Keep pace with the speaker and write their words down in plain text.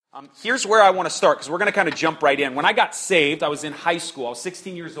Here's where I want to start, because we're going to kind of jump right in. When I got saved, I was in high school. I was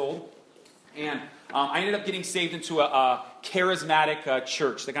 16 years old, and I ended up getting saved into a charismatic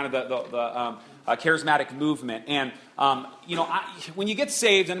church, the kind of the charismatic movement. And when you get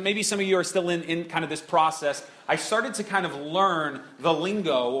saved, and maybe some of you are still in kind of this process, I started to kind of learn the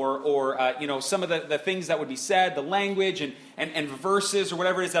lingo or some of the things that would be said, the language and verses or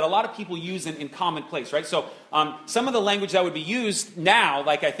whatever it is that a lot of people use in commonplace, right? So some of the language that would be used now,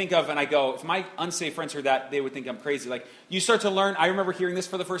 like I think of and I go, if my unsaved friends heard that, they would think I'm crazy. Like you start to learn, I remember hearing this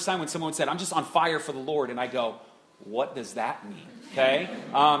for the first time when someone said, I'm just on fire for the Lord. And I go, what does that mean? Okay?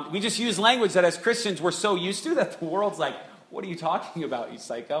 We just use language that as Christians we're so used to that the world's like, what are you talking about, you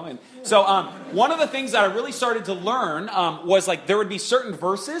psycho? And so one of the things that I really started to learn was like there would be certain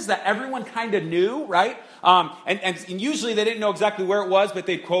verses that everyone kind of knew, right? And usually they didn't know exactly where it was, but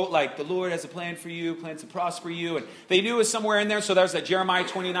they'd quote like, the Lord has a plan for you, plans to prosper you. And they knew it was somewhere in there. So there's that Jeremiah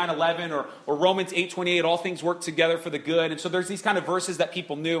 29:11 or Romans 8:28, all things work together for the good. And so there's these kind of verses that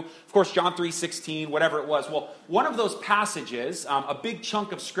people knew. Of course, John 3:16, whatever it was. Well, one of those passages, a big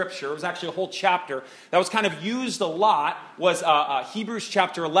chunk of scripture, it was actually a whole chapter that was kind of used a lot, was Hebrews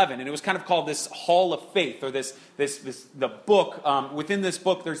chapter 11. And it was kind of called this Hall of Faith, or the book. Within this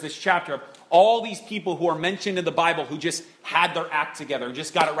book, there's this chapter of all these people who are mentioned in the Bible who just had their act together and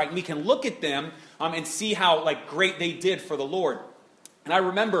just got it right. And we can look at them and see how like great they did for the Lord. And I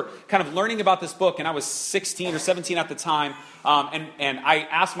remember kind of learning about this book, and I was 16 or 17 at the time, and I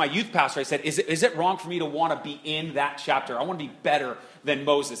asked my youth pastor, I said, is it wrong for me to want to be in that chapter? I want to be better than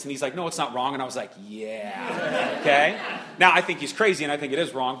Moses. And he's like, no, it's not wrong. And I was like, yeah, okay. Now, I think he's crazy, and I think it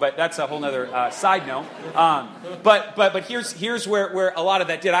is wrong, but that's a whole other side note. But here's where a lot of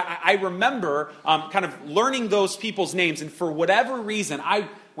that did. I remember kind of learning those people's names, and for whatever reason,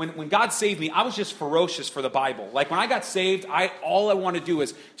 When God saved me, I was just ferocious for the Bible. Like when I got saved, all I wanted to do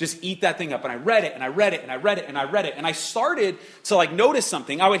was just eat that thing up. And I read it, and I read it, and I read it, and I read it. And I started to like notice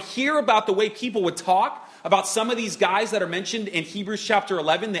something. I would hear about the way people would talk about some of these guys that are mentioned in Hebrews chapter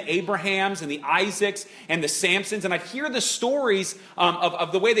 11, the Abrahams and the Isaacs and the Samsons. And I'd hear the stories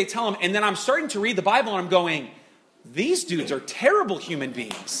of the way they tell them. And then I'm starting to read the Bible, and I'm going, these dudes are terrible human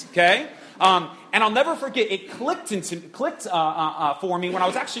beings, okay? And I'll never forget, it clicked for me when I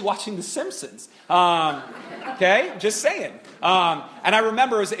was actually watching The Simpsons. Okay, just saying. And I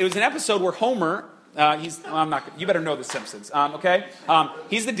remember it was an episode where Homer, you better know The Simpsons, okay?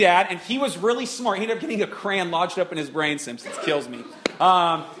 He's the dad, and he was really smart. He ended up getting a crayon lodged up in his brain. Simpsons kills me.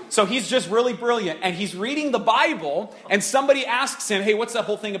 So he's just really brilliant, and he's reading the Bible, and somebody asks him, hey, what's that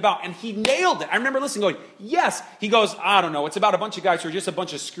whole thing about? And he nailed it. I remember listening, going, yes. He goes, I don't know, it's about a bunch of guys who are just a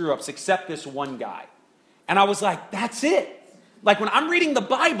bunch of screw-ups, except this one guy. And I was like, that's it. Like when I'm reading the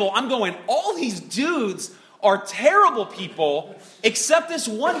Bible, I'm going, all these dudes are terrible people, except this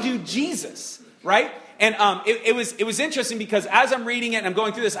one dude, Jesus, right? And it was interesting because as I'm reading it and I'm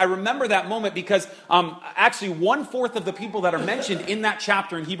going through this, I remember that moment because actually 1/4 of the people that are mentioned in that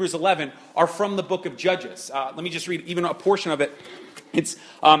chapter in Hebrews 11 are from the book of Judges. Let me just read even a portion of it. It's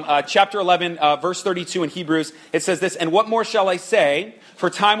chapter 11, verse 32 in Hebrews. It says this, and what more shall I say?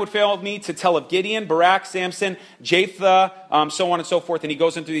 For time would fail me to tell of Gideon, Barak, Samson, Jephthah, so on and so forth. And he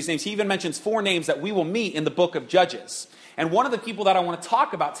goes into these names. He even mentions 4 names that we will meet in the book of Judges. And one of the people that I want to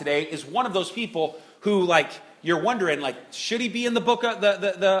talk about today is one of those people who, like, you're wondering, like, should he be in the book of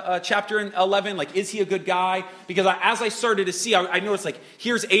the chapter in 11? Like, is he a good guy? Because as I started to see, I noticed, like,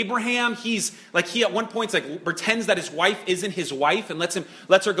 here's Abraham. He at one point like pretends that his wife isn't his wife and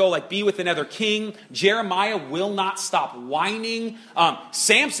lets her go like be with another king. Jeremiah will not stop whining.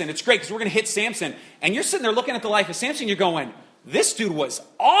 Samson, it's great because we're going to hit Samson, and you're sitting there looking at the life of Samson. You're going, this dude was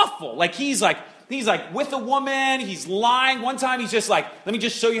awful. Like he's like with a woman, he's lying. One time he's just like, let me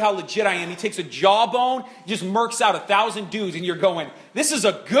just show you how legit I am. He takes a jawbone, just murks out 1,000 dudes, and you're going, this is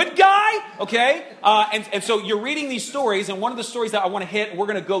a good guy? Okay? And so you're reading these stories, and one of the stories that I want to hit, and we're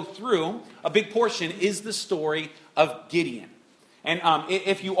going to go through, a big portion, is the story of Gideon. And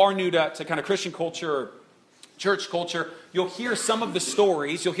if you are new to kind of Christian culture or church culture, you'll hear some of the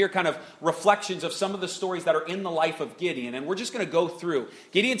stories. You'll hear kind of reflections of some of the stories that are in the life of Gideon. And we're just going to go through.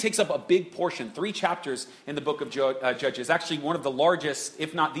 Gideon takes up a big portion, 3 chapters in the book of Judges. Actually, one of the largest,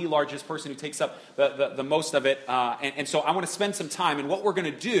 if not the largest person who takes up the most of it. And so I want to spend some time. And what we're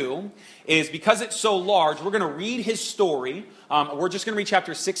going to do is, because it's so large, we're going to read his story. We're just going to read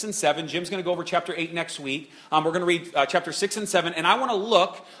chapters 6 and 7. Jim's going to go over chapter 8 next week. We're going to read chapter 6 and 7. And I want to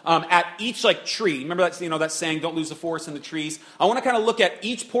look at each like tree. Remember that saying, don't lose the forest in the trees. I want to kind of look at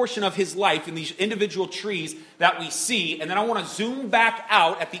each portion of his life in these individual trees that we see, and then I want to zoom back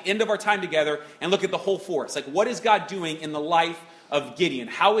out at the end of our time together and look at the whole forest. Like, what is God doing in the life of Gideon.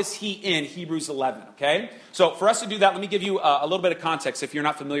 How is he in Hebrews 11, okay? So for us to do that, let me give you a little bit of context if you're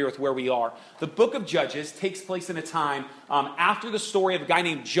not familiar with where we are. The book of Judges takes place in a time after the story of a guy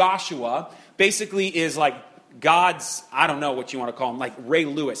named Joshua, basically is like God's, I don't know what you want to call him, like Ray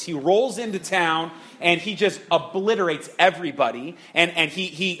Lewis. He rolls into town and he just obliterates everybody. And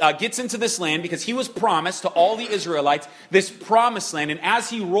he gets into this land because he was promised to all the Israelites this promised land. And as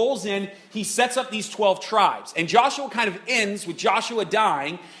he rolls in, he sets up these 12 tribes. And Joshua kind of ends with Joshua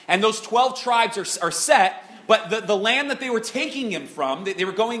dying, and those 12 tribes are set. But the land that they were taking him from, they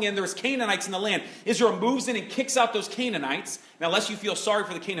were going in, there was Canaanites in the land. Israel moves in and kicks out those Canaanites. Now, unless you feel sorry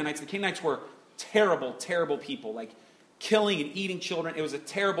for the Canaanites were terrible, terrible people, like killing and eating children. It was a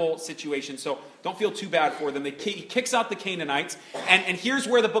terrible situation, so don't feel too bad for them. He kicks out the Canaanites, and here's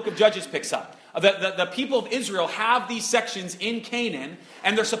where the book of Judges picks up. The people of Israel have these sections in Canaan,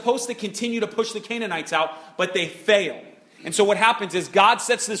 and they're supposed to continue to push the Canaanites out, but they fail. And so what happens is God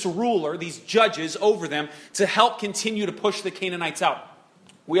sets this ruler, these judges over them, to help continue to push the Canaanites out.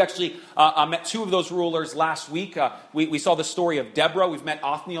 We actually met two of those rulers last week. We saw the story of Deborah. We've met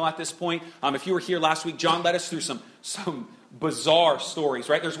Othniel at this point. If you were here last week, John led us through some bizarre stories,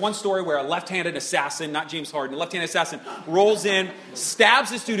 right? There's one story where a left-handed assassin, not James Harden, a left-handed assassin rolls in, stabs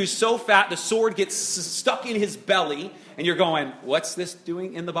this dude who's so fat, the sword gets stuck in his belly, and you're going, what's this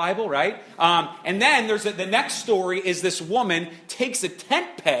doing in the Bible, right? And then the next story is this woman takes a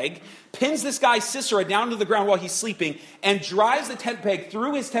tent peg, pins this guy Sisera down to the ground while he's sleeping, and drives the tent peg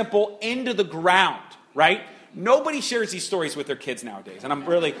through his temple into the ground, right? Nobody shares these stories with their kids nowadays. And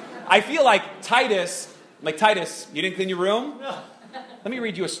I feel like Titus, you didn't clean your room? No. Let me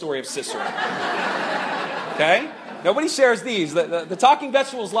read you a story of Sisera. Okay? Nobody shares these. The talking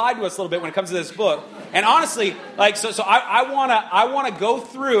vegetables lied to us a little bit when it comes to this book. And honestly, I want to go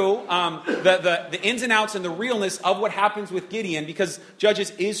through the ins and outs and the realness of what happens with Gideon, because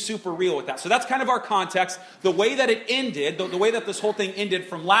Judges is super real with that. So that's kind of our context. The way that it ended, the way that this whole thing ended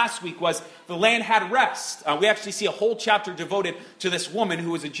from last week was the land had rest. We actually see a whole chapter devoted to this woman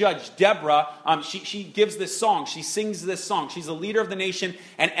who was a judge, Deborah. She gives this song. She sings this song. She's a leader of the nation,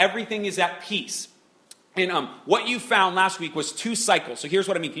 and everything is at peace. And what you found last week was 2 cycles. So here's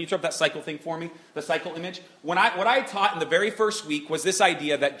what I mean. Can you throw up that cycle thing for me? The cycle image? What I taught in the very first week was this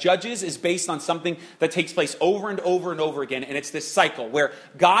idea that Judges is based on something that takes place over and over and over again. And it's this cycle where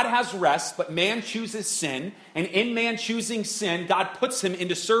God has rest, but man chooses sin. And in man choosing sin, God puts him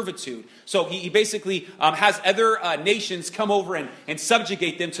into servitude. So he basically has other nations come over and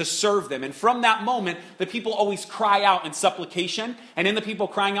subjugate them to serve them. And from that moment, the people always cry out in supplication. And in the people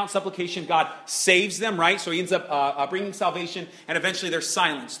crying out in supplication, God saves them, right? So he ends up bringing salvation. And eventually there's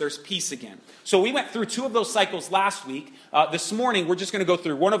silence. There's peace again. So we went through 2 of those cycles last week. This morning, we're just going to go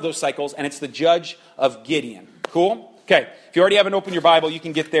through one of those cycles. And it's the judge of Gideon. Cool? Okay, if you already haven't opened your Bible, you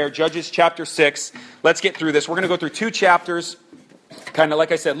can get there. Judges chapter 6. Let's get through this. We're going to go through 2 chapters, kind of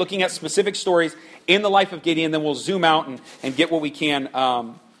like I said, looking at specific stories in the life of Gideon. Then we'll zoom out and get what we can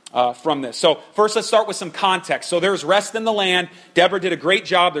from this. So first, let's start with some context. So there's rest in the land. Deborah did a great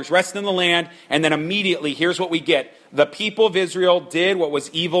job. There's rest in the land. And then immediately, here's what we get. The people of Israel did what was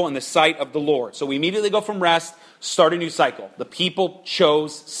evil in the sight of the Lord. So we immediately go from rest, start a new cycle. The people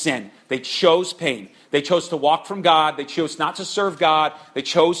chose sin. They chose pain. They chose to walk from God. They chose not to serve God. They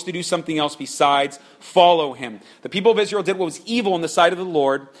chose to do something else besides follow him. The people of Israel did what was evil in the sight of the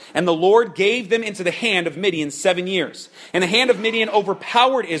Lord, and the Lord gave them into the hand of Midian 7 years. And the hand of Midian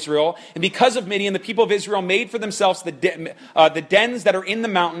overpowered Israel, and because of Midian, the people of Israel made for themselves the dens that are in the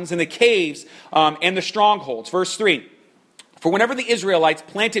mountains and the caves and the strongholds. Verse 3. For whenever the Israelites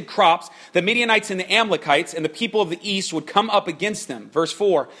planted crops, the Midianites and the Amalekites and the people of the east would come up against them. Verse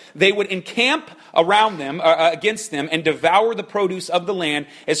 4, they would encamp around them, against them, and devour the produce of the land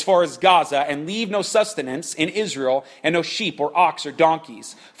as far as Gaza, and leave no sustenance in Israel, and no sheep or ox or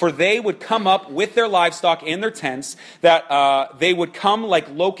donkeys. For they would come up with their livestock and their tents, that they would come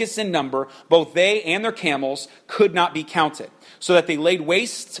like locusts in number. Both they and their camels could not be counted. So that they laid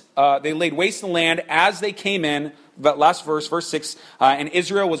waste the land as they came in. But last verse 6, and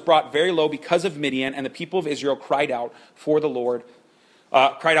Israel was brought very low because of Midian, and the people of Israel cried out for the Lord,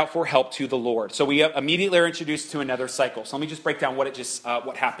 cried out for help to the Lord. So we immediately are introduced to another cycle. So let me just break down what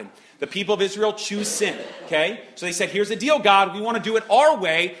happened. The people of Israel choose sin, okay? So they said, here's the deal, God. We want to do it our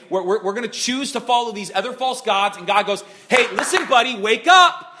way. We're going to choose to follow these other false gods. And God goes, hey, listen, buddy, wake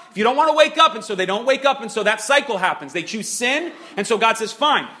up. If you don't want to wake up, and so they don't wake up, and so that cycle happens. They choose sin, and so God says,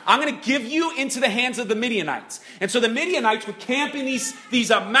 fine, I'm going to give you into the hands of the Midianites. And so the Midianites would camp in these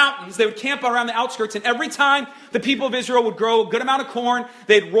mountains. They would camp around the outskirts, and every time the people of Israel would grow a good amount of corn,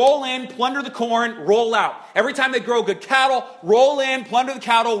 they'd roll in, plunder the corn, roll out. Every time they grow good cattle, roll in, plunder the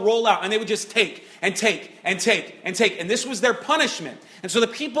cattle, roll out. And they would just take and take and take and take. And this was their punishment. And so the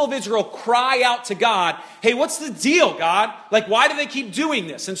people of Israel cry out to God, hey, what's the deal, God? Like, why do they keep doing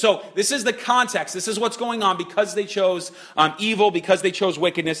this? And so this is the context. This is what's going on. Because they chose evil, because they chose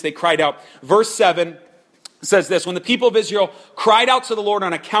wickedness, they cried out. Verse 7 says this, when the people of Israel cried out to the Lord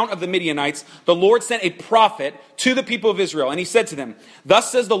on account of the Midianites, the Lord sent a prophet to the people of Israel. And he said to them,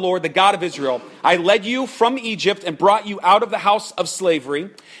 thus says the Lord, the God of Israel, I led you from Egypt and brought you out of the house of slavery.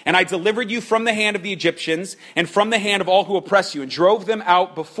 And I delivered you from the hand of the Egyptians and from the hand of all who oppress you, and drove them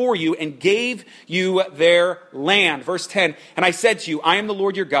out before you and gave you their land. Verse 10, and I said to you, I am the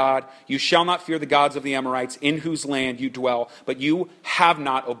Lord your God. You shall not fear the gods of the Amorites in whose land you dwell, but you have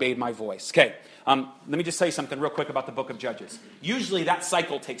not obeyed my voice. Okay. Let me just say something real quick about the book of Judges. Usually that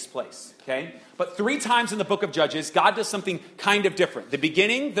cycle takes place, okay? But 3 times in the book of Judges, God does something kind of different. The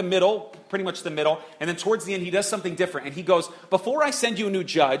beginning, the middle, pretty much the middle, and then towards the end, he does something different. And he goes, before I send you a new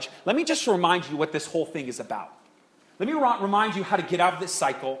judge, let me just remind you what this whole thing is about. Let me remind you how to get out of this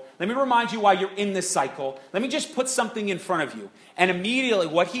cycle. Let me remind you why you're in this cycle. Let me just put something in front of you. And immediately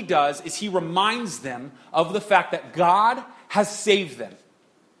what he does is he reminds them of the fact that God has saved them.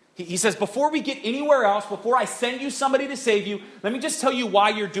 He says, before we get anywhere else, before I send you somebody to save you, let me just tell you why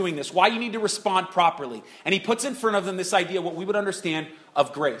you're doing this, why you need to respond properly. And he puts in front of them this idea, what we would understand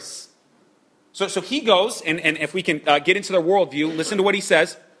of grace. So he goes, and if we can get into their worldview, listen to what he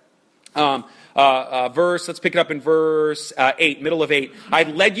says. Let's pick it up in verse 8, middle of 8. I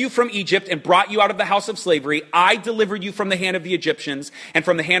led you from Egypt and brought you out of the house of slavery. I delivered you from the hand of the Egyptians and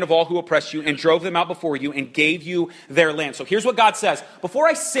from the hand of all who oppressed you, and drove them out before you and gave you their land. So here's what God says. Before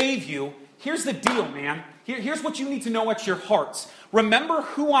I save you, here's the deal, man. Here's what you need to know at your hearts. Remember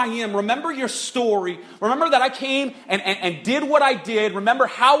who I am. Remember your story. Remember that I came and did what I did. Remember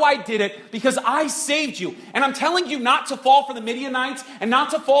how I did it, because I saved you. And I'm telling you not to fall for the Midianites and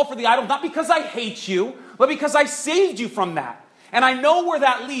not to fall for the idols, not because I hate you, but because I saved you from that. And I know where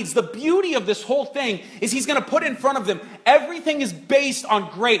that leads. The beauty of this whole thing is he's going to put in front of them, everything is based on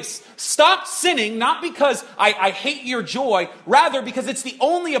grace. Stop sinning, not because I hate your joy, rather because it's the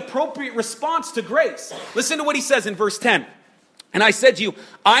only appropriate response to grace. Listen to what he says in verse 10. And I said to you,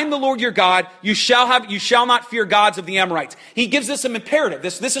 I'm the Lord your God. You shall not fear gods of the Amorites. He gives us an imperative.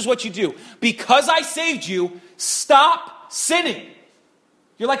 This is what you do. Because I saved you, stop sinning.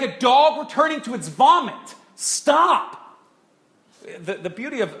 You're like a dog returning to its vomit. Stop. The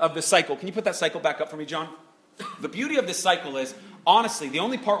beauty of the cycle, can you put that cycle back up for me, John? The beauty of this cycle is, honestly, the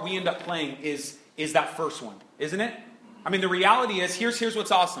only part we end up playing is that first one, isn't it? I mean, the reality is, here's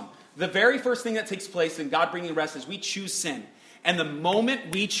what's awesome. The very first thing that takes place in God bringing rest is we choose sin. And the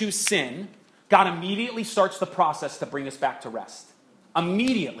moment we choose sin, God immediately starts the process to bring us back to rest.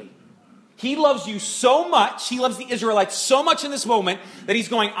 Immediately. He loves you so much, he loves the Israelites so much in this moment, that he's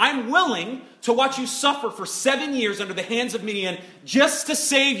going, I'm willing to watch you suffer for 7 years under the hands of Midian just to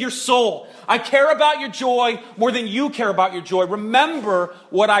save your soul. I care about your joy more than you care about your joy. Remember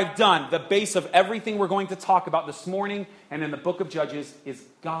what I've done. The base of everything we're going to talk about this morning and in the book of Judges is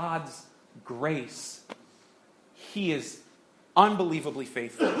God's grace. He is unbelievably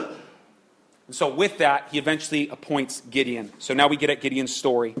faithful. And so with that, he eventually appoints Gideon. So now we get at Gideon's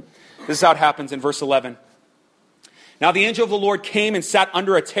story. This is how it happens in verse 11. Now the angel of the Lord came and sat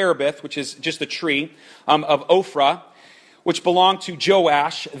under a terebinth, which is just a tree, of Ophrah, which belonged to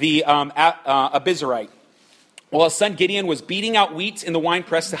Joash, the Abizarite. Well, his son Gideon was beating out wheat in the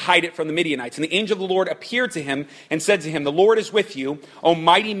winepress to hide it from the Midianites. And the angel of the Lord appeared to him and said to him, the Lord is with you, O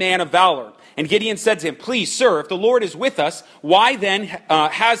mighty man of valor. And Gideon said to him, please, sir, if the Lord is with us, why then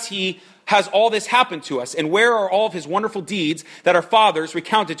has all this happened to us? And where are all of his wonderful deeds that our fathers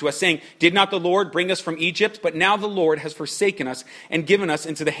recounted to us, saying, did not the Lord bring us from Egypt? But now the Lord has forsaken us and given us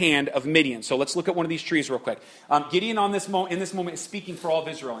into the hand of Midian. So let's look at one of these trees real quick. Gideon in this moment is speaking for all of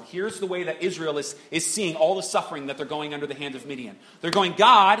Israel. And here's the way that Israel is seeing all the suffering that they're going under the hand of Midian. They're going,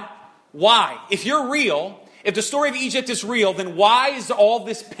 God, why? If you're real, if the story of Egypt is real, then why is all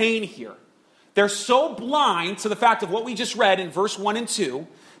this pain here? They're so blind to the fact of what we just read in verse 1 and 2,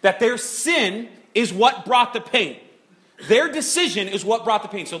 that their sin is what brought the pain. Their decision is what brought the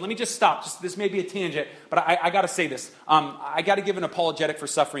pain. So let me just stop. This may be a tangent, but I got to say this. I got to give an apologetic for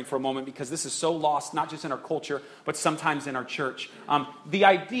suffering for a moment, because this is so lost, not just in our culture, but sometimes in our church. The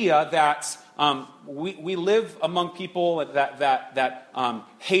idea that we live among people that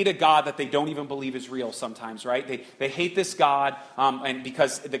hate a God that they don't even believe is real sometimes, right? They hate this God, and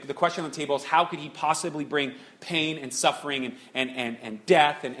because the question on the table is, how could he possibly bring pain and suffering and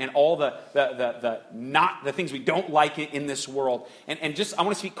death and all the things we don't like in this world? And just, I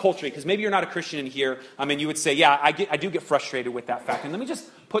want to speak culturally, because maybe you're not a Christian in here, and you would say, yeah, I do get frustrated with that fact. And let me just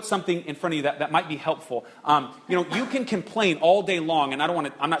put something in front of you that might be helpful. You can complain all day long,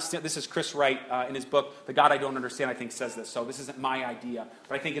 and this is Chris Wright in his book, The God I Don't Understand, I think says this, so this isn't my idea,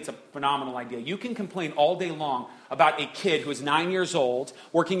 but I think it's a phenomenal idea. You can complain all day long about a kid who is 9 years old,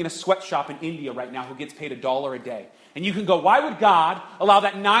 working in a sweatshop in India right now, who gets paid $1 a day. And you can go, why would God allow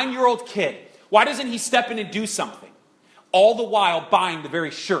that 9-year-old kid, why doesn't he step in and do something? All the while buying the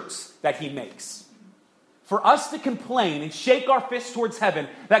very shirts that he makes. For us to complain and shake our fists towards heaven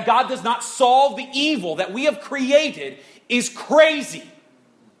that God does not solve the evil that we have created is crazy.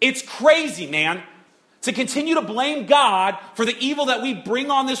 It's crazy, man. To continue to blame God for the evil that we bring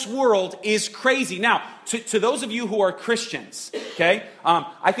on this world is crazy. Now, to those of you who are Christians, okay,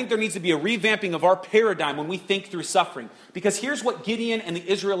 I think there needs to be a revamping of our paradigm when we think through suffering. Because here's what Gideon and the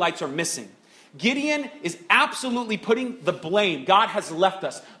Israelites are missing. Gideon is absolutely putting the blame. God has left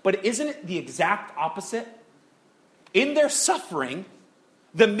us. But isn't it the exact opposite? In their suffering,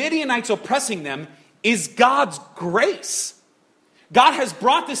 the Midianites oppressing them is God's grace. God has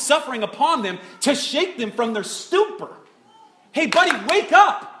brought this suffering upon them to shake them from their stupor. Hey, buddy, wake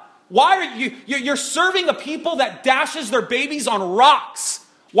up. Why are you're serving a people that dashes their babies on rocks?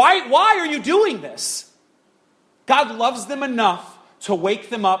 Why are you doing this? God loves them enough to wake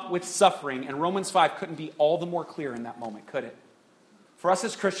them up with suffering, and Romans 5 couldn't be all the more clear in that moment, could it? For us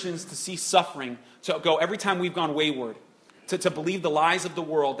as Christians to see suffering, to go every time we've gone wayward, to believe the lies of the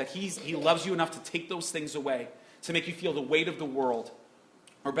world, that he loves you enough to take those things away, to make you feel the weight of the world.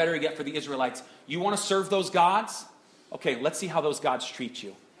 Or better yet, for the Israelites, you want to serve those gods? Okay, let's see how those gods treat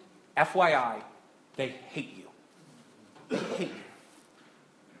you. FYI, they hate you. They hate you.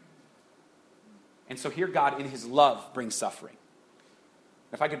 And so here God, in his love, brings suffering.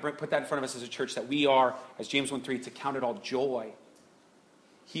 If I could put that in front of us as a church, that we are, as James 1:3, to count it all joy.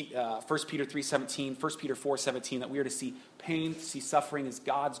 1 Peter 3:17, 1 Peter 4:17, that we are to see pain, to see suffering as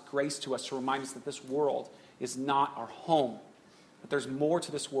God's grace to us, to remind us that this world is not our home. That there's more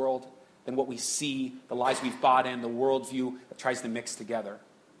to this world than what we see, the lies we've bought in, the worldview that tries to mix together.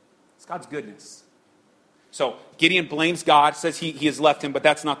 It's God's goodness. So Gideon blames God, says he has left him, but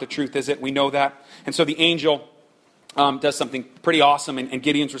that's not the truth, is it? We know that. And so the angel does something pretty awesome, and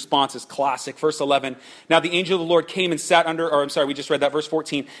Gideon's response is classic. Verse 11, now the angel of the Lord came and sat we just read that, verse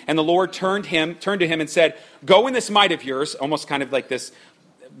 14, and the Lord turned to him and said, go in this might of yours, almost kind of like this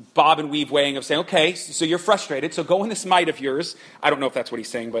bob and weave weighing of saying, okay, so you're frustrated, so go in this might of yours. I don't know if that's what he's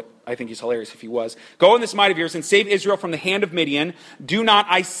saying, but I think he's hilarious if he was. Go in this might of yours and save Israel from the hand of Midian. Do not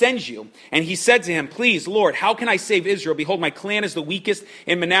I send you? And he said to him, please, Lord, how can I save Israel? Behold, my clan is the weakest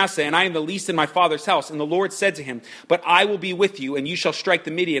in Manasseh, and I am the least in my father's house. And the Lord said to him, but I will be with you, and you shall strike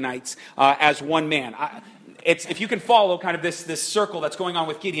the Midianites as one man. If you can follow kind of this circle that's going on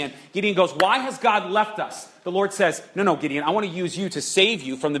with Gideon, Gideon goes, why has God left us? The Lord says, no, Gideon, I want to use you to save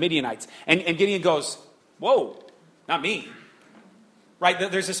you from the Midianites. And Gideon goes, whoa, not me.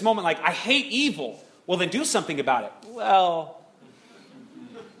 Right? There's this moment like, I hate evil. Well, then do something about it. Well,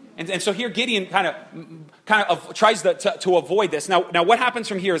 and so here Gideon kind of tries to avoid this. Now what happens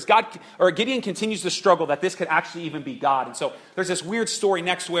from here is Gideon continues to struggle that this could actually even be God. And so there's this weird story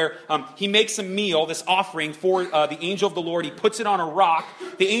next where he makes a meal, this offering for the angel of the Lord. He puts it on a rock.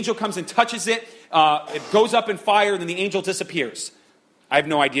 The angel comes and touches it. It goes up in fire, and then the angel disappears. I have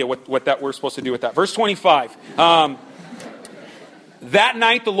no idea what we're supposed to do with that. Verse 25. That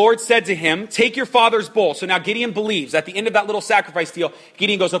night the Lord said to him, take your father's bull. So now Gideon believes. At the end of that little sacrifice deal,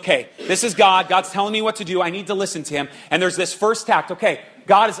 Gideon goes, okay, this is God. God's telling me what to do. I need to listen to him. And there's this first tact. Okay,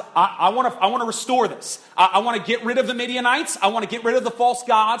 God is, I want to restore this. I want to get rid of the Midianites. I want to get rid of the false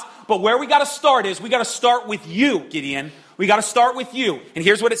gods. But where we got to start is we got to start with you, Gideon. We got to start with you. And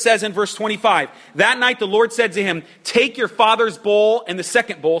here's what it says in verse 25. That night the Lord said to him, take your father's bull and the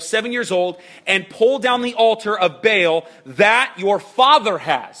second bull, 7 years old, and pull down the altar of Baal that your father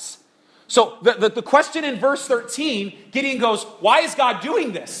has. So the question in verse 13, Gideon goes, why is God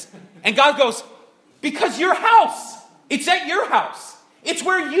doing this? And God goes, because your house. It's at your house. It's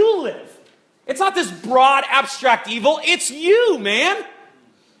where you live. It's not this broad, abstract evil. It's you, man.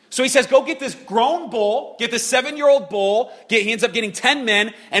 So he says, go get this grown bull, get this 7-year-old bull, he ends up getting 10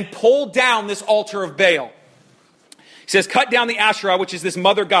 men, and pull down this altar of Baal. says, cut down the Asherah, which is this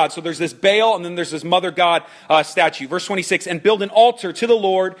mother god. So there's this Baal, and then there's this mother god statue. Verse 26, and build an altar to the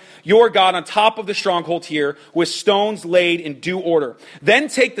Lord your God on top of the stronghold here with stones laid in due order. Then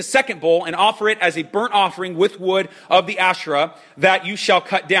take the second bull and offer it as a burnt offering with wood of the Asherah that you shall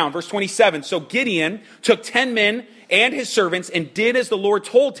cut down. Verse 27, so Gideon took 10 men and his servants and did as the Lord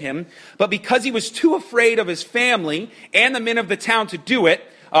told him, but because he was too afraid of his family and the men of the town to do it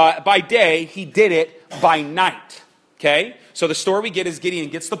by day, he did it by night. Okay? So the story we get is Gideon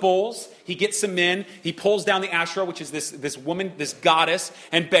gets the bulls, he gets some men, he pulls down the Asherah, which is this woman, this goddess,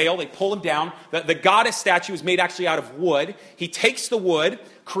 and Baal. They pull him down. The goddess statue is made actually out of wood. He takes the wood,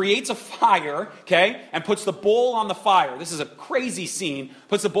 creates a fire, okay, and puts the bull on the fire. This is a crazy scene.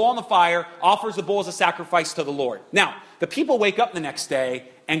 Puts the bull on the fire, offers the bull as a sacrifice to the Lord. Now, the people wake up the next day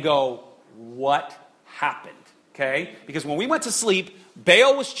and go, what happened? Okay? Because when we went to sleep,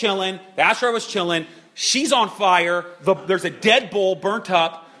 Baal was chilling, the Asherah was chilling, she's on fire, there's a dead bull burnt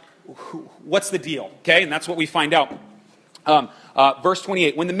up. What's the deal? Okay, and that's what we find out. Verse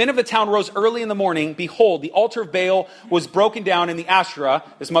 28, when the men of the town rose early in the morning, behold, the altar of Baal was broken down, and the Asherah,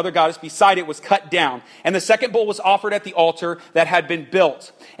 this mother goddess, beside it was cut down. And the second bull was offered at the altar that had been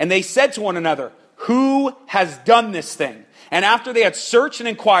built. And they said to one another, who has done this thing? And after they had searched and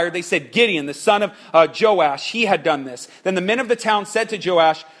inquired, they said, Gideon, the son of Joash, he had done this. Then the men of the town said to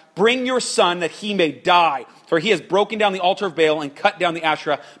Joash, bring your son that he may die, for he has broken down the altar of Baal and cut down the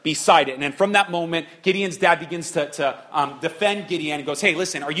Asherah beside it. And then from that moment, Gideon's dad begins to defend Gideon and goes, hey,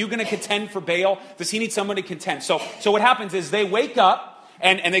 listen, are you going to contend for Baal? Does he need someone to contend? So what happens is they wake up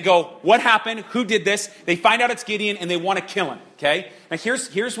and they go, what happened? Who did this? They find out it's Gideon and they want to kill him. Okay? Now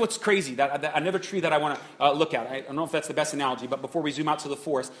here's what's crazy. That another tree that I want to look at. I don't know if that's the best analogy, but before we zoom out to the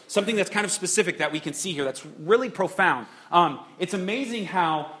forest, something that's kind of specific that we can see here that's really profound. It's amazing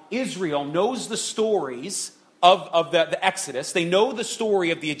how Israel knows the stories of the Exodus. They know the story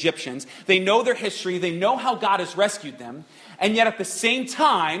of the Egyptians. They know their history. They know how God has rescued them. And yet at the same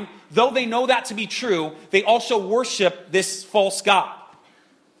time, though they know that to be true, they also worship this false god.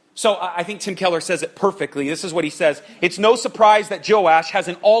 So I think Tim Keller says it perfectly. This is what he says. It's no surprise that Joash has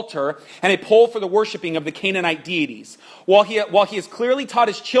an altar and a pole for the worshiping of the Canaanite deities. While he has clearly taught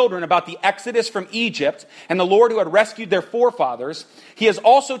his children about the Exodus from Egypt and the Lord who had rescued their forefathers, he has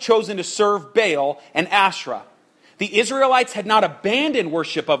also chosen to serve Baal and Asherah. The Israelites had not abandoned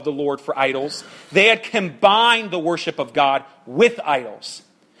worship of the Lord for idols. They had combined the worship of God with idols.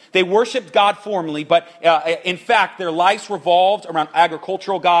 They worshiped God formally, but in fact, their lives revolved around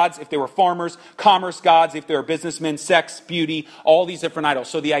agricultural gods, if they were farmers, commerce gods, if they were businessmen, sex, beauty, all these different idols.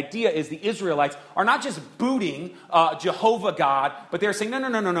 So the idea is the Israelites are not just booting Jehovah God, but they're saying,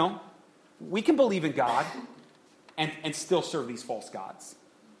 no. We can believe in God and still serve these false gods.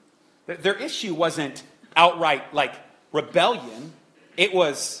 Their issue wasn't outright like rebellion. It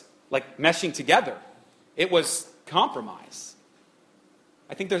was like meshing together. It was compromise.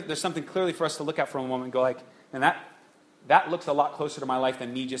 I think there's something clearly for us to look at for a moment and go like, and that looks a lot closer to my life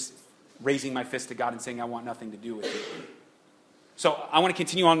than me just raising my fist to God and saying I want nothing to do with it. So I want to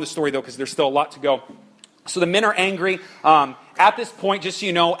continue on the story though, because there's still a lot to go. So the men are angry. At this point, just so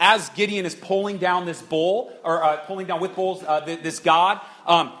you know, as Gideon is pulling down this bull, or pulling down with bulls, this god,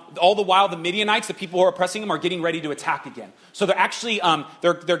 all the while the Midianites, the people who are oppressing him, are getting ready to attack again. So they're actually,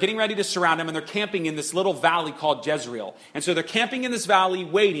 they're getting ready to surround him, and they're camping in this little valley called Jezreel. And so they're camping in this valley,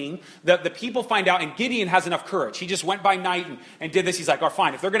 waiting. The people find out, and Gideon has enough courage. He just went by night and did this. He's like, oh,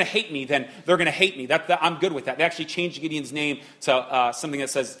 fine, if they're going to hate me, then they're going to hate me. I'm good with that. They actually changed Gideon's name to something that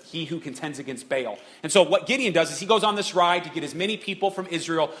says, he who contends against Baal. And so what Gideon does is he goes on this ride to get as many people from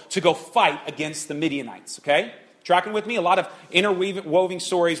Israel to go fight against the Midianites, okay? Tracking with me? A lot of interwoven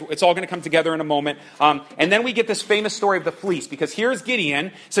stories. It's all going to come together in a moment. And then we get this famous story of the fleece, because here's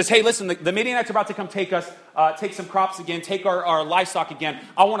Gideon, says, hey, listen, the Midianites are about to come take us, take some crops again, take our livestock again.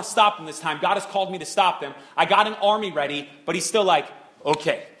 I want to stop them this time. God has called me to stop them. I got an army ready, but he's still like,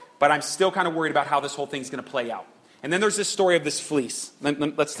 okay, but I'm still kind of worried about how this whole thing's going to play out. And then there's this story of this fleece.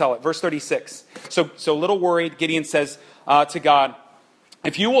 Let's tell it. Verse 36. So a little worried, Gideon says to God,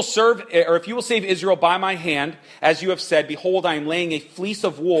 if you will save Israel by my hand, as you have said, behold, I am laying a fleece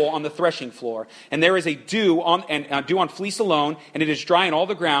of wool on the threshing floor, and there is a dew on fleece alone, and it is dry on all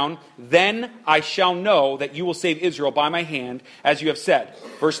the ground. Then I shall know that you will save Israel by my hand, as you have said.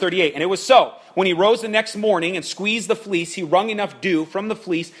 Verse 38. And it was so. When he rose the next morning and squeezed the fleece, he wrung enough dew from the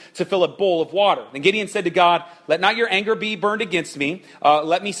fleece to fill a bowl of water. Then Gideon said to God, let not your anger be burned against me.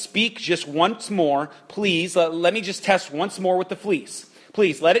 Let me speak just once more. Please, let me just test once more with the fleece.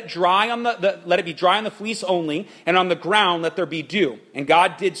 Please let it dry on let it be dry on the fleece only, and on the ground let there be dew. And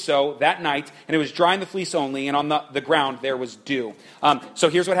God did so that night, and it was dry on the fleece only, and on the ground there was dew. So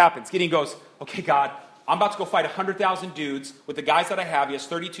here's what happens. Gideon goes, okay, God, I'm about to go fight 100,000 dudes with the guys that I have. He has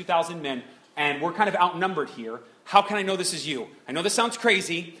 32,000 men, and we're kind of outnumbered here. How can I know this is you? I know this sounds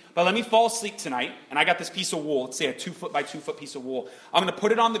crazy, but let me fall asleep tonight, and I got this piece of wool. Let's say a 2 foot by 2 foot piece of wool. I'm going to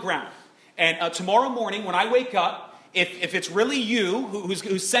put it on the ground. And tomorrow morning when I wake up, if it's really you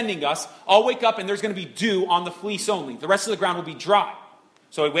who's sending us, I'll wake up and there's going to be dew on the fleece only. The rest of the ground will be dry.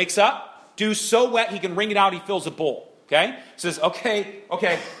 So he wakes up, dew's so wet he can wring it out, he fills a bowl. Okay? Says, okay,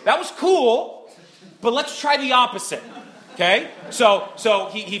 that was cool, but let's try the opposite. Okay? So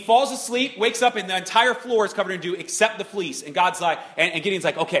he falls asleep, wakes up, and the entire floor is covered in dew except the fleece. And God's like, and Gideon's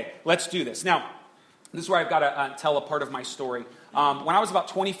like, okay, let's do this. Now, this is where I've got to tell a part of my story. When I was about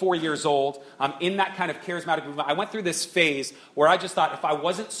 24 years old, in that kind of charismatic movement, I went through this phase where I just thought if I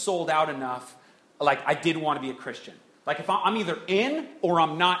wasn't sold out enough, like I did want to be a Christian. Like if I'm either in or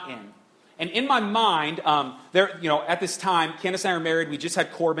I'm not in. And in my mind, at this time, Candace and I were married. We just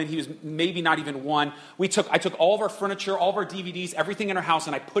had Corbin. He was maybe not even one. I took all of our furniture, all of our DVDs, everything in our house,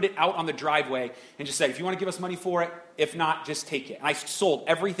 and I put it out on the driveway and just said, if you want to give us money for it, if not, just take it. And I sold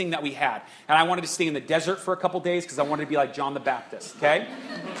everything that we had. And I wanted to stay in the desert for a couple days because I wanted to be like John the Baptist, okay?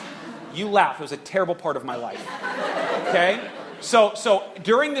 You laugh. It was a terrible part of my life, okay? So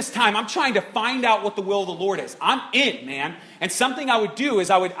during this time, I'm trying to find out what the will of the Lord is. I'm in, man. And something I would do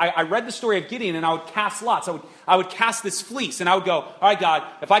is I read the story of Gideon and I would cast lots. I would cast this fleece and I would go, all right, God,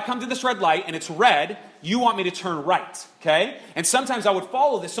 if I come to this red light and it's red, you want me to turn right, okay? And sometimes I would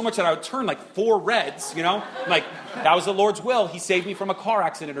follow this so much that I would turn like 4 reds, like that was the Lord's will. He saved me from a car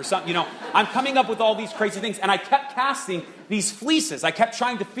accident or something, I'm coming up with all these crazy things. And I kept casting these fleeces. I kept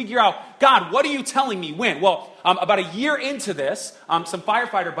trying to figure out, God, what are you telling me when? Well, about a year into this, some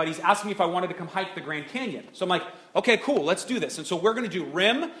firefighter buddies asked me if I wanted to come hike the Grand Canyon. So I'm like, okay, cool, let's do this. And so we're going to do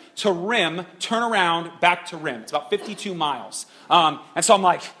rim to rim, turn around, back to rim. It's about 52 miles. And so I'm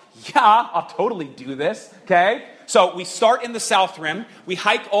like, yeah, I'll totally do this, okay? So we start in the south rim. We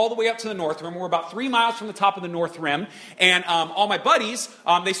hike all the way up to the north rim. We're about 3 miles from the top of the north rim. And all my buddies,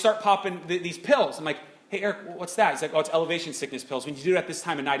 they start popping these pills. I'm like, hey, Eric, what's that? He's like, oh, it's elevation sickness pills. When you do it at this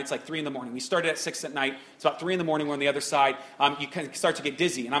time of night, it's like 3 in the morning. We started at 6 at night. It's about 3 in the morning. We're on the other side. You can start to get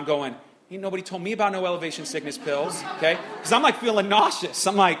dizzy. And I'm going, ain't nobody told me about no elevation sickness pills, okay? Because I'm like feeling nauseous.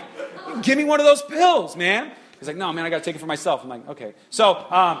 I'm like, give me one of those pills, man. He's like, no, man, I got to take it for myself. I'm like, okay. So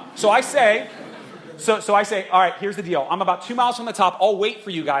I say, all right, here's the deal. I'm about 2 miles from the top. I'll wait for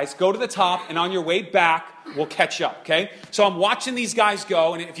you guys. Go to the top, and on your way back, we'll catch up, okay? So I'm watching these guys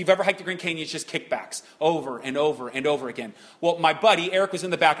go, and if you've ever hiked the Grand Canyon, it's just kickbacks over and over and over again. Well, my buddy, Eric, was in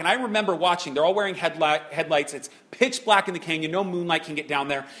the back, and I remember watching. They're all wearing headlights. It's pitch black in the canyon. No moonlight can get down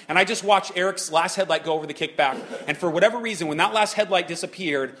there. And I just watched Eric's last headlight go over the kickback. And for whatever reason, when that last headlight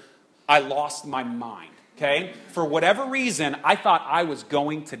disappeared, I lost my mind. Okay? For whatever reason, I thought I was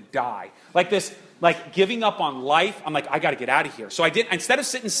going to die. Like giving up on life. I'm like, I got to get out of here. So I did, instead of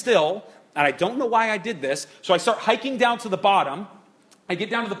sitting still, and I don't know why I did this, so I start hiking down to the bottom. I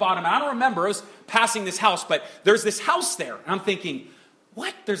get down to the bottom, and I don't remember, I was passing this house, but there's this house there. And I'm thinking,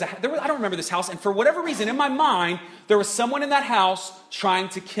 what? I don't remember this house. And for whatever reason, in my mind, there was someone in that house trying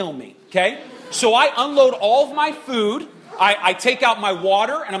to kill me. Okay? So I unload all of my food. I take out my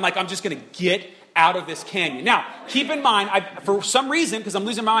water, and I'm like, I'm just going to get out of this canyon. Now, keep in mind, for some reason, because I'm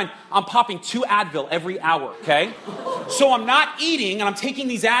losing my mind, I'm popping 2 Advil every hour, okay? So I'm not eating, and I'm taking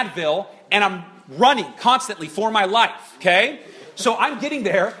these Advil, and I'm running constantly for my life, okay? So I'm getting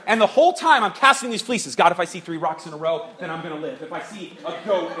there, and the whole time I'm casting these fleeces. God, if I see 3 rocks in a row, then I'm going to live. If I see a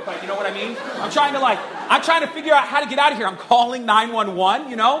goat, you know what I mean? I'm trying to figure out how to get out of here. I'm calling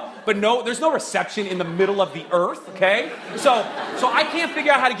 911, but no, there's no reception in the middle of the earth, okay? So I can't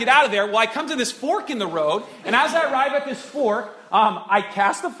figure out how to get out of there. Well, I come to this fork in the road, and as I arrive at this fork, I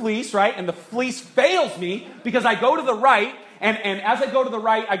cast the fleece, right? And the fleece fails me because I go to the right, and as I go to the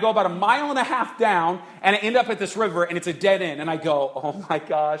right, I go about 1.5 miles down, and I end up at this river, and it's a dead end. And I go, oh my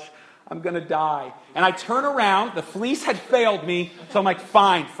gosh, I'm going to die. And I turn around. The fleece had failed me, so I'm like,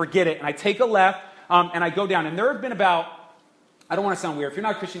 fine, forget it. And I take a left, and I go down. And there have been about, I don't want to sound weird. If you're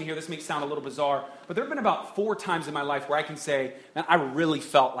not a Christian here, this may sound a little bizarre, but there have been about 4 times in my life where I can say, man, I really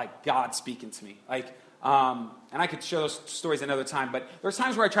felt like God speaking to me. And I could share those stories another time, but there's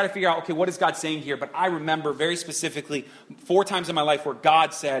times where I try to figure out, okay, what is God saying here? But I remember very specifically 4 times in my life where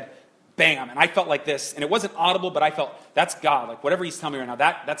God said, bam, and I felt like this, and it wasn't audible, but I felt, that's God. Like, whatever he's telling me right now,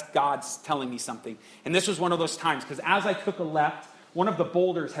 that's God's telling me something. And this was one of those times, because as I took a left, one of the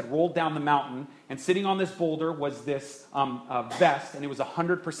boulders had rolled down the mountain, and sitting on this boulder was this vest, and it was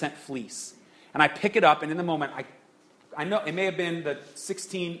 100% fleece. And I pick it up, and in the moment, I know it may have been the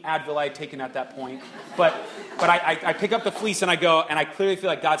 16 Advil I had taken at that point, but I pick up the fleece and I go, and I clearly feel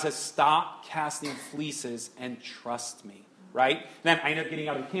like God says, stop casting fleeces and trust me, right? And then I end up getting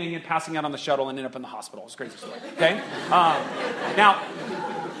out of the canyon, passing out on the shuttle, and end up in the hospital. It's a crazy story, okay?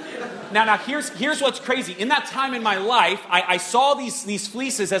 Now, here's what's crazy. In that time in my life, I saw these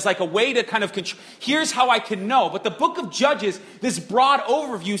fleeces as like a way to kind of control. Here's how I can know. But the book of Judges, this broad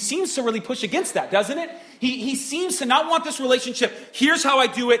overview, seems to really push against that, doesn't it? He seems to not want this relationship. Here's how I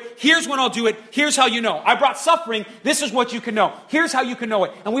do it. Here's when I'll do it. Here's how you know. I brought suffering. This is what you can know. Here's how you can know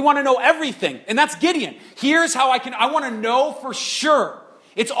it. And we want to know everything. And that's Gideon. Here's how I want to know for sure.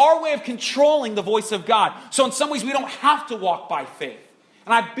 It's our way of controlling the voice of God. So in some ways, we don't have to walk by faith.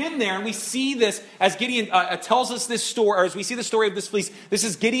 And I've been there, and we see this as Gideon tells us this story, or as we see the story of this fleece. This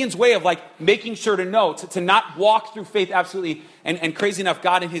is Gideon's way of like making sure to know, to not walk through faith absolutely. And crazy enough,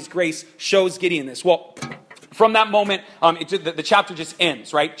 God in his grace shows Gideon this. Well, from that moment, the chapter just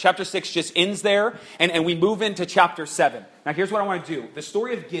ends, right? Chapter 6 just ends there, and we move into chapter 7. Now, here's what I want to do. The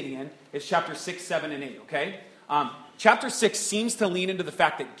story of Gideon is chapter 6, 7, and 8, okay? Chapter 6 seems to lean into the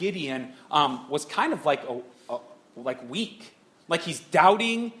fact that Gideon was kind of like weak. Like he's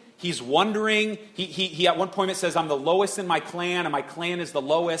doubting, he's wondering. He at one point it says, I'm the lowest in my clan, and my clan is the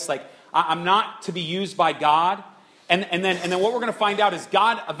lowest. Like I'm not to be used by God. And then what we're going to find out is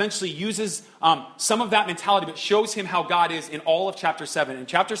God eventually uses some of that mentality, but shows him how God is in all of chapter 7. And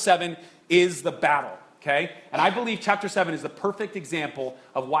chapter 7 is the battle, okay? And I believe chapter 7 is the perfect example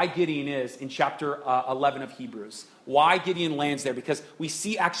of why Gideon is in chapter 11 of Hebrews. Why Gideon lands there, because we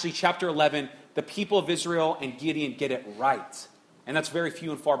see actually chapter 11, the people of Israel and Gideon get it right. And that's very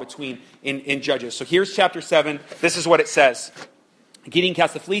few and far between in Judges. So here's chapter 7. This is what it says. Gideon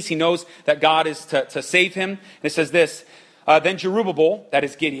casts the fleece. He knows that God is to save him. And it says this, then Jerubbaal, that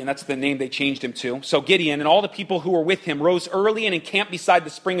is Gideon, that's the name they changed him to. So Gideon and all the people who were with him rose early and encamped beside the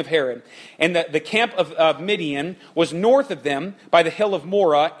spring of Harod. And the camp of Midian was north of them by the hill of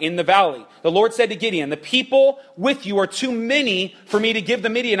Morah in the valley. The Lord said to Gideon, the people with you are too many for me to give the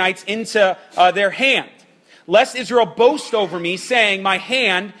Midianites into their hand. Lest Israel boast over me, saying, my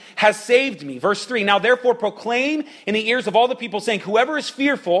hand has saved me. Verse 3, now therefore proclaim in the ears of all the people, saying, whoever is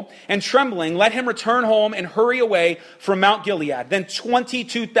fearful and trembling, let him return home and hurry away from Mount Gilead. Then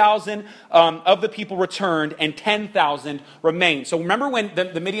 22,000 of the people returned, and 10,000 remained. So remember when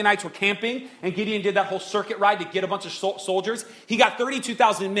the Midianites were camping, and Gideon did that whole circuit ride to get a bunch of soldiers? He got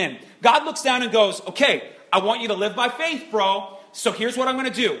 32,000 men. God looks down and goes, okay, I want you to live by faith, bro. So here's what I'm going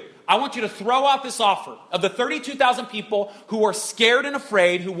to do. I want you to throw out this offer. Of the 32,000 people who are scared and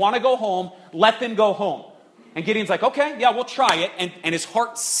afraid, who want to go home, let them go home. And Gideon's like, okay, yeah, we'll try it. And his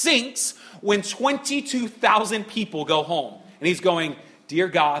heart sinks when 22,000 people go home. And he's going, dear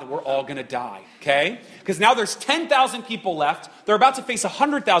God, we're all going to die, okay? Because now there's 10,000 people left. They're about to face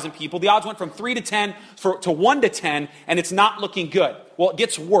 100,000 people. The odds went from 3 to 10 to 1 to 10, and it's not looking good. Well, it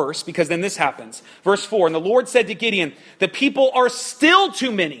gets worse because then this happens. Verse 4, and the Lord said to Gideon, the people are still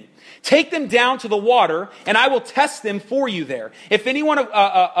too many. Take them down to the water, and I will test them for you there. If anyone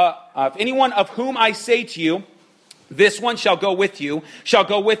of whom I say to you, this one shall go with you, shall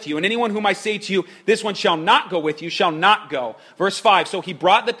go with you. And anyone whom I say to you, this one shall not go with you, shall not go. Verse 5, so he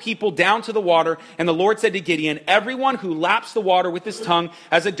brought the people down to the water, and the Lord said to Gideon, everyone who laps the water with his tongue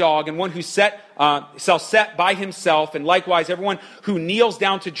as a dog, and one who shall set by himself, and likewise everyone who kneels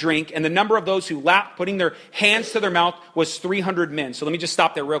down to drink. And the number of those who lapped, putting their hands to their mouth, was 300 men. So let me just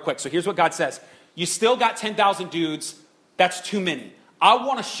stop there real quick. So here's what God says. You still got 10,000 dudes. That's too many. I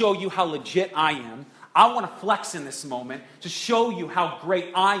want to show you how legit I am. I want to flex in this moment to show you how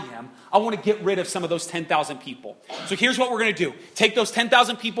great I am. I want to get rid of some of those 10,000 people. So here's what we're going to do. Take those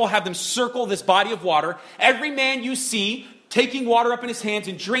 10,000 people, have them circle this body of water. Every man you see taking water up in his hands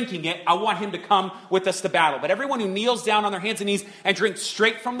and drinking it, I want him to come with us to battle. But everyone who kneels down on their hands and knees and drinks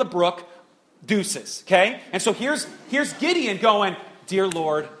straight from the brook, deuces, okay? And so here's Gideon going, dear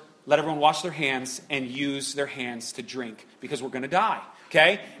Lord, let everyone wash their hands and use their hands to drink because we're going to die.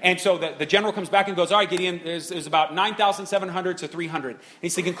 Okay? And so the general comes back and goes, all right, Gideon, there's about 9,700 to 300. And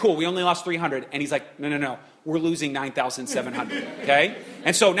he's thinking, cool, we only lost 300. And he's like, no, we're losing 9,700. Okay?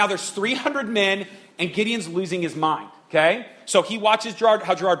 And so now there's 300 men, and Gideon's losing his mind. Okay? So he watches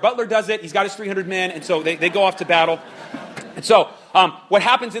how Gerard Butler does it. He's got his 300 men, and so they go off to battle. And so what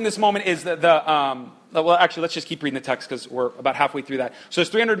happens in this moment is that well, actually, let's just keep reading the text because we're about halfway through that. So there's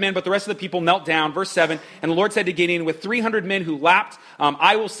 300 men, but the rest of the people knelt down. Verse 7, and the Lord said to Gideon, with 300 men who lapped,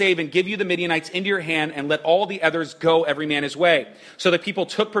 I will save and give you the Midianites into your hand, and let all the others go every man his way. So the people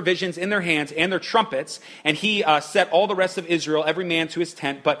took provisions in their hands and their trumpets, and he set all the rest of Israel, every man to his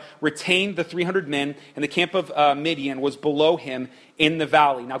tent, but retained the 300 men, and the camp of Midian was below him in the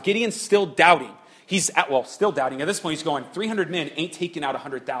valley. Now Gideon's still doubting. Still doubting. At this point, he's going, 300 men ain't taking out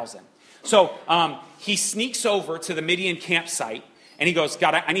 100,000. So he sneaks over to the Midian campsite, and he goes,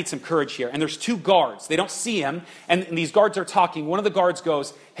 God, I need some courage here. And there's 2 guards. They don't see him, and these guards are talking. One of the guards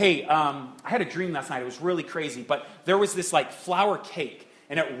goes, hey, I had a dream last night. It was really crazy, but there was this like flour cake,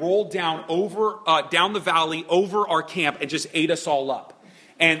 and it rolled down down the valley over our camp and just ate us all up.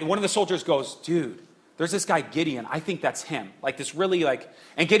 And one of the soldiers goes, dude, there's this guy Gideon. I think that's him. Like this really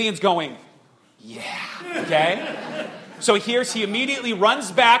and Gideon's going, yeah, okay? So he immediately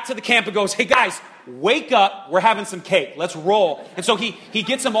runs back to the camp and goes, hey guys, wake up, we're having some cake, let's roll. And so he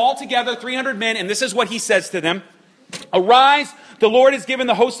gets them all together, 300 men, and this is what he says to them. Arise, the Lord has given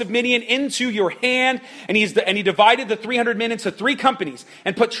the host of Midian into your hand. And he divided the 300 men into 3 companies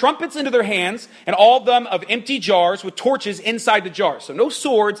and put trumpets into their hands, and all of them of empty jars with torches inside the jars. So no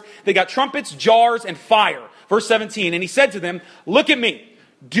swords, they got trumpets, jars, and fire. Verse 17, and he said to them, look at me.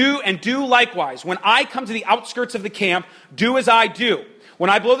 Do likewise. When I come to the outskirts of the camp, do as I do. When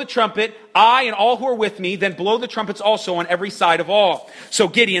I blow the trumpet, I and all who are with me, then blow the trumpets also on every side of all. So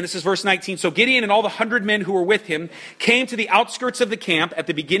Gideon, this is verse 19, so Gideon and all the 100 men who were with him came to the outskirts of the camp at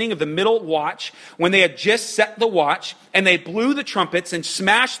the beginning of the middle watch, when they had just set the watch, and they blew the trumpets and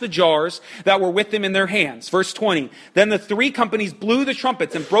smashed the jars that were with them in their hands. Verse 20, then the 3 companies blew the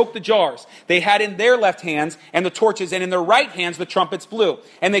trumpets and broke the jars they had in their left hands and the torches, and in their right hands the trumpets blew.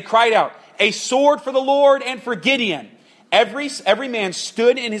 And they cried out, a sword for the Lord and for Gideon. Every man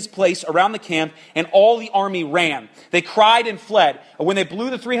stood in his place around the camp, and all the army ran. They cried and fled. When they blew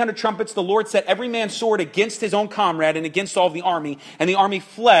the 300 trumpets, the Lord set every man's sword against his own comrade and against all the army. And the army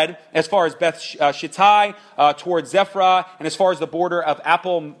fled as far as Beth Shittai, towards Zephra, and as far as the border of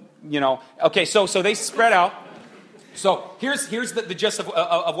Apple. Okay, so they spread out. So here's the gist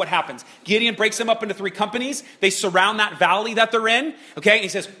of what happens. Gideon breaks them up into 3 companies. They surround that valley that they're in. Okay, and he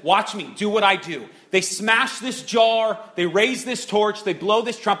says, watch me, do what I do. They smash this jar, they raise this torch, they blow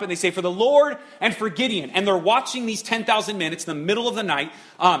this trumpet, and they say, for the Lord and for Gideon. And they're watching these 10,000 men. It's the middle of the night.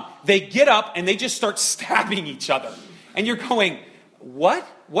 They get up and they just start stabbing each other. And you're going, what?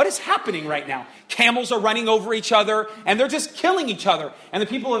 What is happening right now? Camels are running over each other, and they're just killing each other. And the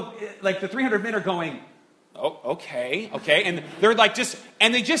people the 300 men are going, oh, okay. And they're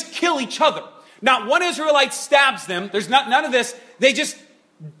they just kill each other. Not one Israelite stabs them. There's none of this.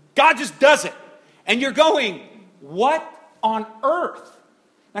 God just does it. And you're going, what on earth?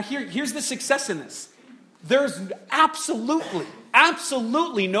 Now here's the success in this. There's absolutely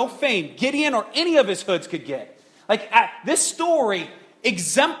no fame Gideon or any of his hoods could get. This story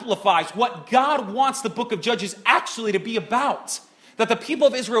exemplifies what God wants the book of Judges actually to be about. That the people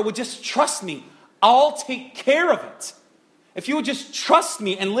of Israel would just trust me. I'll take care of it. If you would just trust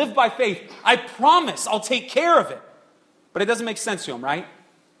me and live by faith, I promise I'll take care of it. But it doesn't make sense to him, right?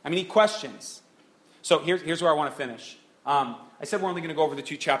 He questions. So here's where I want to finish. I said we're only going to go over the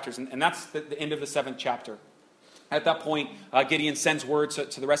 2 chapters, and that's the end of the 7th chapter. At that point, Gideon sends word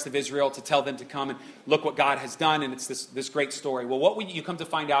to the rest of Israel to tell them to come and look what God has done, and it's this great story. Well, what you come to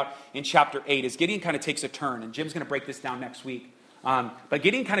find out in chapter 8 is Gideon kind of takes a turn, and Jim's going to break this down next week. But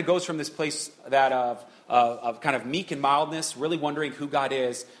Gideon kind of goes from this place of kind of meek and mildness, really wondering who God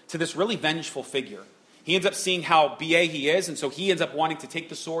is, to this really vengeful figure. He ends up seeing how BA he is, and so he ends up wanting to take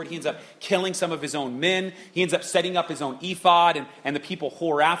the sword. He ends up killing some of his own men. He ends up setting up his own ephod, and the people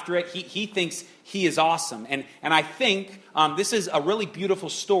whore after it. He thinks he is awesome. And I think this is a really beautiful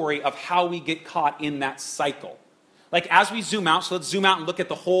story of how we get caught in that cycle. As we zoom out, so let's zoom out and look at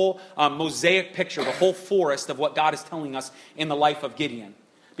the whole mosaic picture, the whole forest of what God is telling us in the life of Gideon.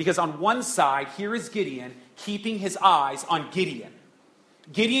 Because on one side, here is Gideon keeping his eyes on Gideon.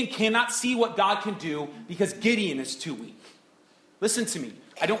 Gideon cannot see what God can do because Gideon is too weak. Listen to me.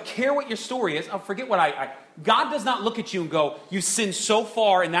 I don't care what your story is. I'll forget what God does not look at you and go, you sinned so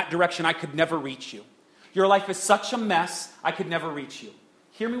far in that direction, I could never reach you. Your life is such a mess, I could never reach you.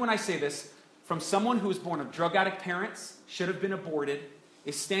 Hear me when I say this. From someone who was born of drug addict parents, should have been aborted,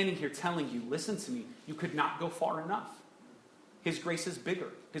 is standing here telling you, listen to me, you could not go far enough. His grace is bigger.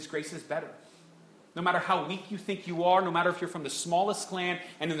 His grace is better. No matter how weak you think you are, no matter if you're from the smallest clan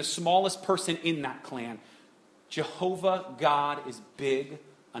and then the smallest person in that clan, Jehovah God is big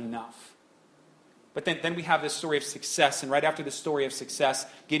enough. But then we have this story of success, and right after the story of success,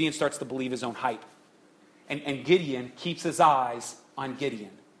 Gideon starts to believe his own hype. And Gideon keeps his eyes on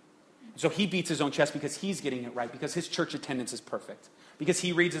Gideon. So he beats his own chest because he's getting it right, because his church attendance is perfect, because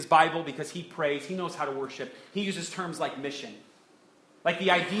he reads his Bible, because he prays, he knows how to worship. He uses terms like mission. Like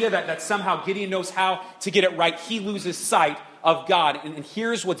the idea that somehow Gideon knows how to get it right, he loses sight of God. And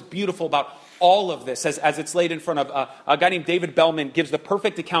here's what's beautiful about all of this, as it's laid in front of a guy named David Bellman, gives the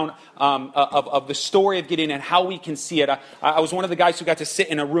perfect account of the story of Gideon and how we can see it. I was one of the guys who got to sit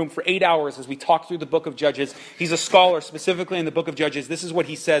in a room for 8 hours as we talked through the book of Judges. He's a scholar specifically in the book of Judges. This is what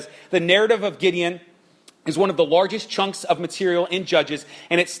he says. The narrative of Gideon is one of the largest chunks of material in Judges,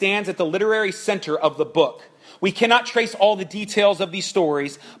 and it stands at the literary center of the book. We cannot trace all the details of these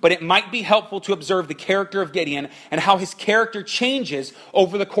stories, but it might be helpful to observe the character of Gideon and how his character changes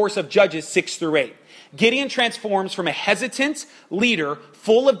over the course of Judges 6 through 8. Gideon transforms from a hesitant leader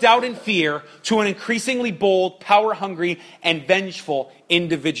full of doubt and fear to an increasingly bold, power-hungry, and vengeful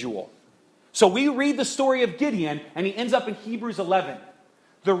individual. So we read the story of Gideon, and he ends up in Hebrews 11.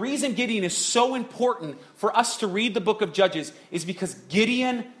 The reason Gideon is so important for us to read the book of Judges is because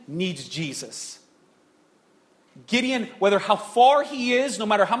Gideon needs Jesus. Gideon, whether how far he is, no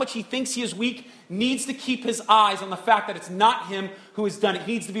matter how much he thinks he is weak, needs to keep his eyes on the fact that it's not him who has done it.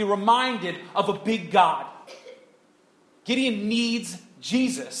 He needs to be reminded of a big God. Gideon needs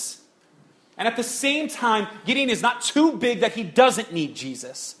Jesus. And at the same time, Gideon is not too big that he doesn't need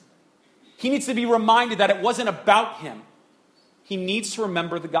Jesus. He needs to be reminded that it wasn't about him. He needs to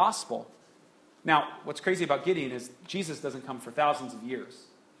remember the gospel. Now, what's crazy about Gideon is Jesus doesn't come for thousands of years.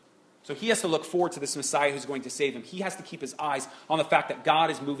 So he has to look forward to this Messiah who's going to save him. He has to keep his eyes on the fact that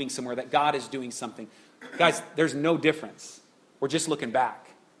God is moving somewhere, that God is doing something. Guys, there's no difference. We're just looking back.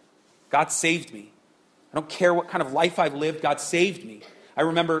 God saved me. I don't care what kind of life I've lived. God saved me. I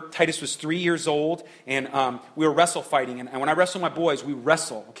remember Titus was 3 years old, and we were wrestle fighting. And when I wrestle my boys, we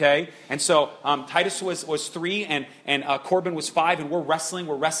wrestle, okay? And so Titus was 3, and Corbin was 5, and we're wrestling,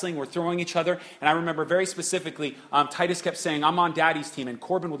 we're throwing each other. And I remember very specifically, Titus kept saying, I'm on Daddy's team. And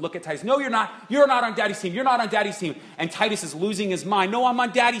Corbin would look at Titus, no, you're not on Daddy's team, you're not on Daddy's team. And Titus is losing his mind, no, I'm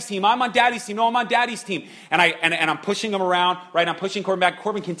on Daddy's team, I'm on Daddy's team, no, I'm on Daddy's team. And I'm pushing him around, right? I'm pushing Corbin back.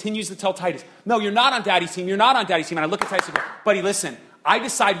 Corbin continues to tell Titus, no, you're not on Daddy's team, you're not on Daddy's team. And I look at Titus and go, buddy, listen, I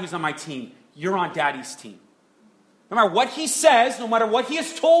decide who's on my team. You're on Daddy's team. No matter what he says, no matter what he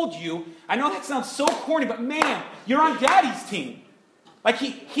has told you, I know that sounds so corny, but man, you're on Daddy's team. Like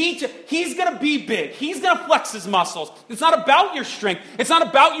he's going to be big. He's going to flex his muscles. It's not about your strength. It's not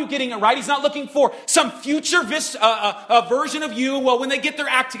about you getting it right. He's not looking for some future version of you. Well, when they get their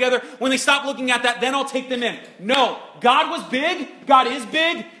act together, when they stop looking at that, then I'll take them in. No, God was big. God is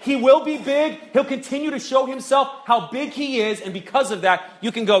big. He will be big. He'll continue to show himself how big he is. And because of that,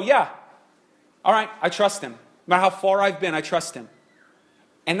 you can go, yeah, all right, I trust him. No matter how far I've been, I trust him.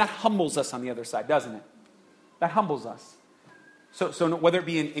 And that humbles us on the other side, doesn't it? That humbles us. So whether it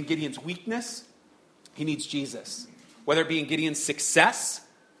be in Gideon's weakness, he needs Jesus. Whether it be in Gideon's success,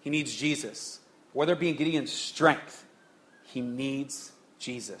 he needs Jesus. Whether it be in Gideon's strength, he needs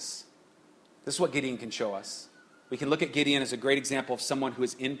Jesus. This is what Gideon can show us. We can look at Gideon as a great example of someone who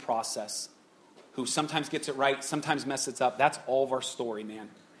is in process, who sometimes gets it right, sometimes messes up. That's all of our story, man.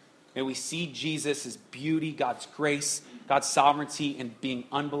 May we see Jesus as beauty, God's grace, God's sovereignty, and being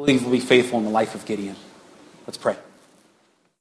unbelievably faithful in the life of Gideon. Let's pray.